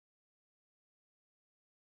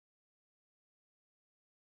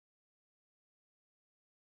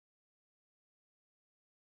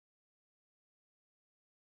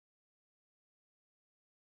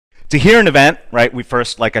To hear an event, right, we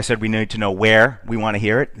first, like I said, we need to know where we want to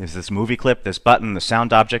hear it. Is this movie clip, this button, the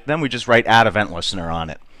sound object? Then we just write add event listener on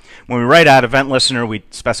it. When we write add event listener, we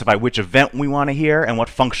specify which event we want to hear and what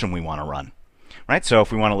function we want to run. Right? So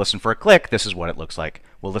if we want to listen for a click, this is what it looks like.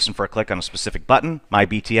 We'll listen for a click on a specific button, my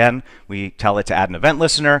BTN. We tell it to add an event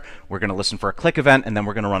listener. We're going to listen for a click event, and then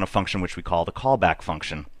we're going to run a function which we call the callback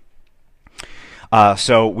function.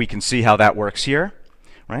 So we can see how that works here.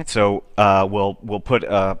 Right, so we'll put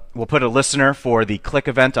a listener for the click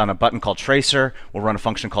event on a button called tracer. We'll run a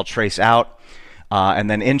function called traceOut, and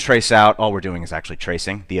then in traceOut, all we're doing is actually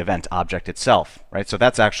tracing the event object itself. Right, so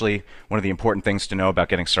that's actually one of the important things to know about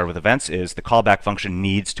getting started with events is the callback function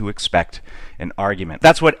needs to expect an argument.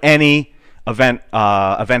 That's what any event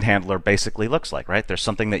handler basically looks like. Right, there's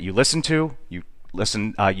something that you listen to. You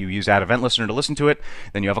use add event listener to listen to it.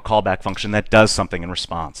 Then you have a callback function that does something in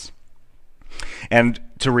response. And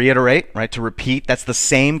to reiterate, right, to repeat, that's the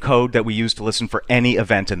same code that we use to listen for any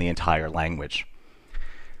event in the entire language.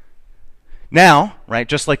 Now, right,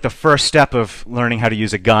 just like the first step of learning how to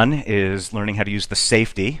use a gun is learning how to use the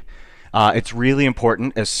safety, it's really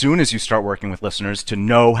important as soon as you start working with listeners to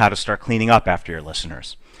know how to start cleaning up after your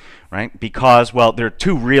listeners. Right? Because, well, there are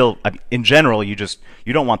two real, in general, you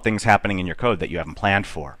don't want things happening in your code that you haven't planned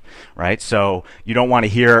for, right? So you don't want to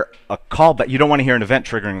hear a callback, you don't want to hear an event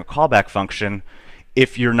triggering a callback function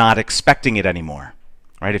if you're not expecting it anymore,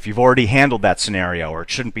 right? If you've already handled that scenario or it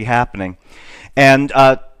shouldn't be happening. And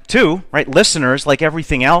two, right, listeners, like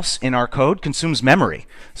everything else in our code, consumes memory.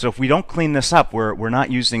 So if we don't clean this up, we're not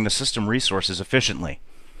using the system resources efficiently.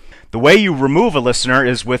 The way you remove a listener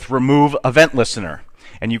is with remove event listener.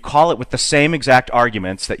 And you call it with the same exact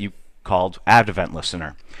arguments that you called add event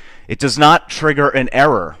listener. It does not trigger an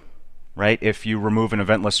error, right, if you remove an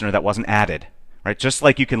event listener that wasn't added. Right? Just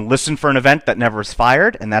like you can listen for an event that never is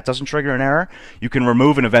fired, and that doesn't trigger an error, you can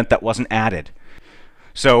remove an event that wasn't added.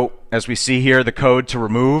 So as we see here, the code to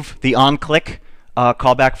remove the onClick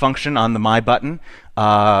callback function on the My button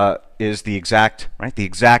is the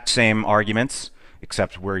exact same arguments,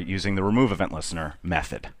 except we're using the remove event listener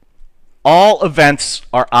method. All events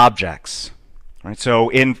are objects, right?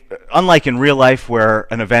 So unlike in real life where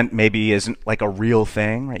an event maybe isn't like a real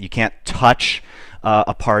thing, right? You can't touch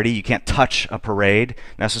a party, you can't touch a parade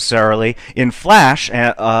necessarily. In Flash,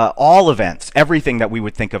 all events, everything that we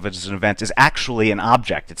would think of as an event is actually an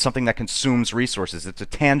object. It's something that consumes resources. It's a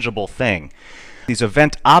tangible thing. These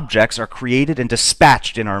event objects are created and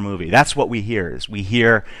dispatched in our movie. That's what we hear, is we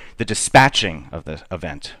hear the dispatching of the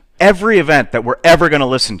event. Every event that we're ever going to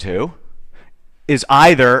listen to is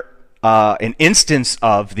either an instance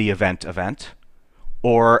of the event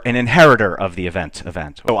or an inheritor of the event.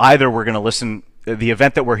 So either we're going to listen, the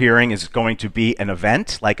event that we're hearing is going to be an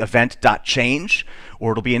event, like event.change,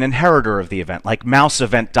 or it'll be an inheritor of the event, like mouse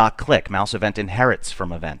event.click. Mouse event inherits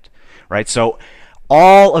from event, right? So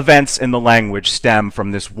all events in the language stem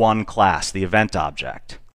from this one class, the event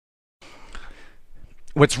object.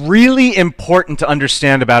 What's really important to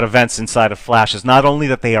understand about events inside of Flash is not only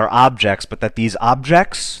that they are objects, but that these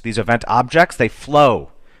objects, these event objects, they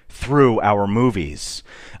flow through our movies.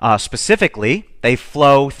 Specifically, they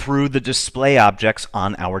flow through the display objects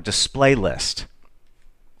on our display list.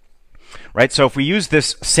 Right? So if we use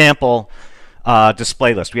this sample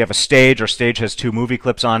display list, we have a stage. Our stage has 2 movie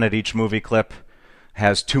clips on it. Each movie clip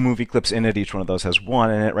has 2 movie clips in it. Each one of those has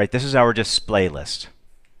 1 in it. Right? This is our display list.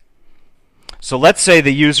 So let's say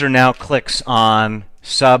the user now clicks on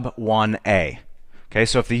sub 1A. Okay,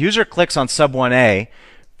 so if the user clicks on sub 1A,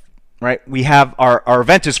 right, we have our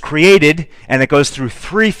event is created and it goes through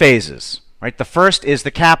 3 phases. Right? The first is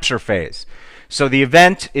the capture phase. So the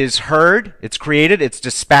event is heard, it's created, it's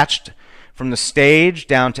dispatched from the stage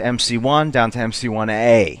down to MC1, down to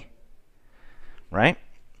MC1A. Right?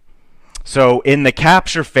 So in the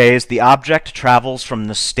capture phase, the object travels from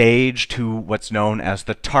the stage to what's known as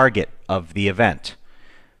the target of the event.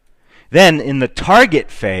 Then in the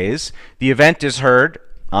target phase, the event is heard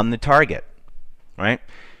on the target, right?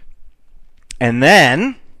 And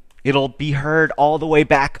then it'll be heard all the way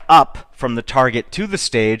back up from the target to the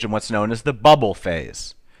stage in what's known as the bubble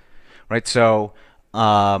phase, right? So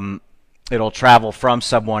it'll travel from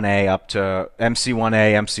sub 1A up to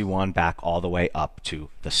MC1A, MC1, back all the way up to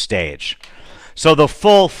the stage. So the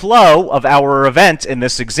full flow of our event in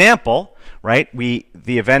this example, right,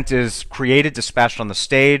 the event is created, dispatched on the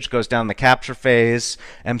stage, goes down the capture phase,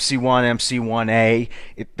 MC1, MC1A,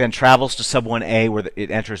 it then travels to sub 1A where it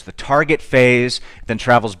enters the target phase, then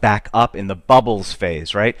travels back up in the bubbles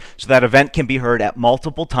phase, right? So that event can be heard at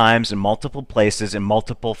multiple times in multiple places in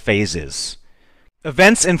multiple phases.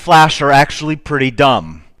 Events in Flash are actually pretty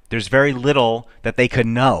dumb. There's very little that they could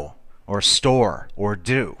know. or store or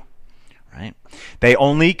do. Right? They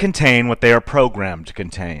only contain what they are programmed to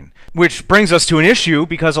contain. Which brings us to an issue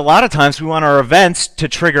because a lot of times we want our events to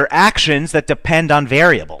trigger actions that depend on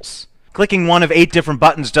variables. Clicking one of 8 different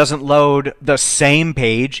buttons doesn't load the same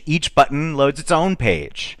page. Each button loads its own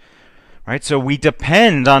page. Right? So we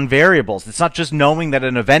depend on variables. It's not just knowing that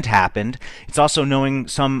an event happened, it's also knowing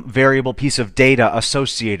some variable piece of data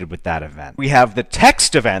associated with that event. We have the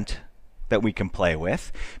text event that we can play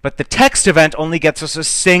with, but the text event only gets us a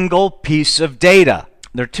single piece of data.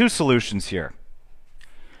 There are 2 solutions here.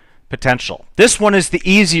 Potential. This one is the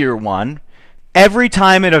easier one. Every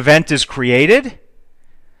time an event is created,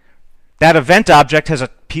 that event object has a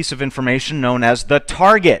piece of information known as the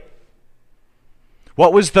target.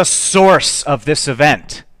 What was the source of this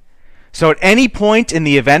event? So at any point in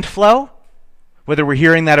the event flow, whether we're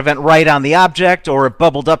hearing that event right on the object or it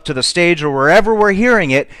bubbled up to the stage or wherever we're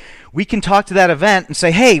hearing it, we can talk to that event and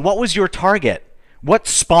say, hey, what was your target? What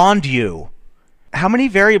spawned you? How many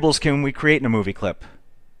variables can we create in a movie clip?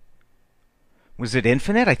 Was it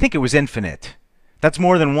infinite? I think it was infinite. That's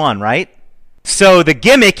more than one, right? So the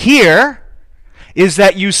gimmick here is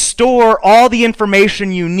that you store all the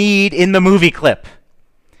information you need in the movie clip.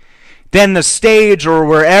 Then the stage or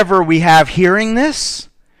wherever we have hearing this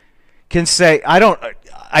can say, I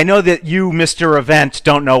know that you, Mr. Event,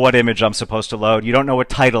 don't know what image I'm supposed to load. You don't know what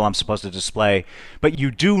title I'm supposed to display, but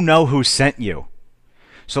you do know who sent you.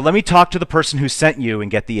 So let me talk to the person who sent you and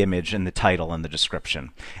get the image and the title and the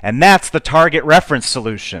description. And that's the target reference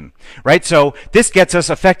solution, right? So this gets us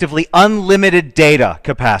effectively unlimited data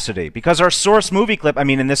capacity because our source movie clip, I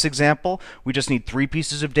mean, in this example, we just need 3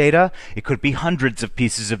 pieces of data. It could be hundreds of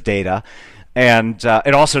pieces of data. And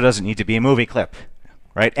it also doesn't need to be a movie clip.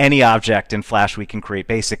 Right? Any object in Flash we can create,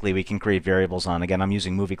 basically we can create variables on. Again, I'm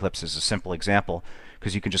using movie clips as a simple example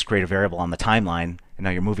because you can just create a variable on the timeline and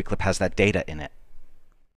now your movie clip has that data in it.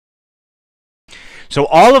 So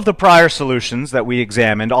all of the prior solutions that we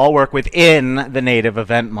examined all work within the native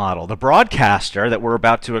event model. The broadcaster that we're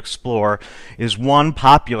about to explore is one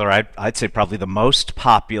popular, I'd say probably the most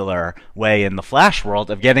popular way in the Flash world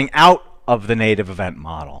of getting out of the native event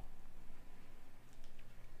model.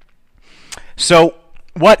 So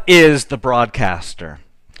what is the broadcaster?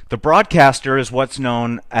 The broadcaster is what's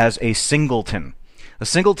known as a singleton. A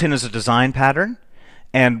singleton is a design pattern,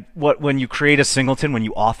 and when you create a singleton, when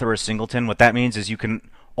you author a singleton, what that means is you can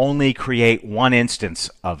only create one instance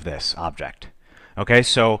of this object. Okay,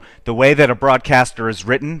 so the way that a broadcaster is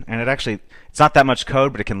written, and it's not that much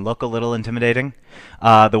code, but it can look a little intimidating.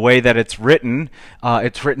 The way that it's written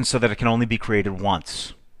so that it can only be created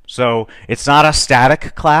once. So it's not a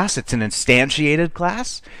static class, it's an instantiated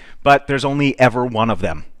class, but there's only ever one of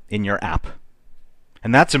them in your app.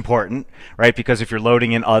 And that's important, right? Because if you're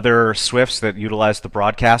loading in other Swifts that utilize the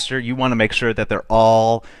broadcaster, you want to make sure that they're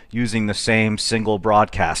all using the same single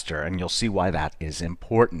broadcaster, and you'll see why that is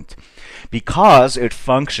important. Because it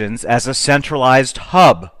functions as a centralized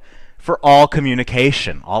hub for all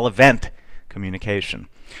communication, all event communication,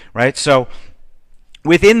 right? So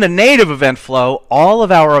within the native event flow, all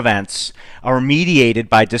of our events are mediated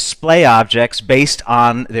by display objects based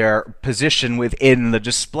on their position within the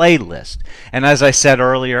display list. And as I said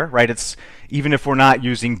earlier, right, even if we're not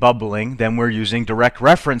using bubbling, then we're using direct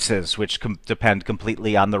references, which depend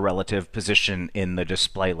completely on the relative position in the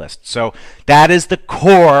display list. So that is the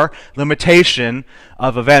core limitation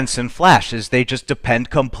of events in Flash, is they just depend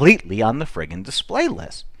completely on the friggin' display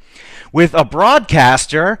list. With a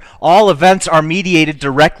broadcaster, all events are mediated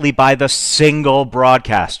directly by the single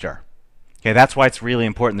broadcaster. Okay, that's why it's really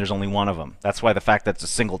important there's only one of them. That's why the fact that it's a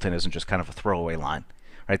singleton isn't just kind of a throwaway line.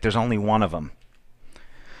 Right? There's only one of them.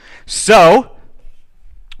 So,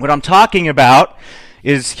 what I'm talking about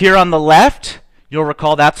is here on the left, you'll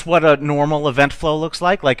recall that's what a normal event flow looks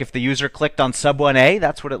like. Like if the user clicked on sub 1A,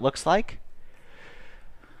 that's what it looks like.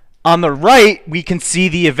 On the right, we can see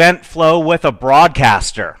the event flow with a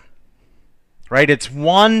broadcaster. Right? It's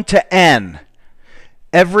 1 to n.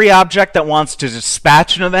 Every object that wants to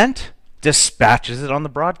dispatch an event dispatches it on the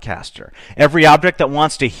broadcaster. Every object that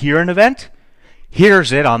wants to hear an event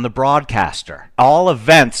hears it on the broadcaster. All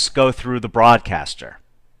events go through the broadcaster.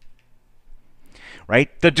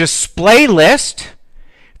 Right? The display list,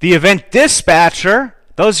 the event dispatcher,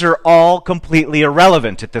 those are all completely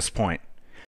irrelevant at this point.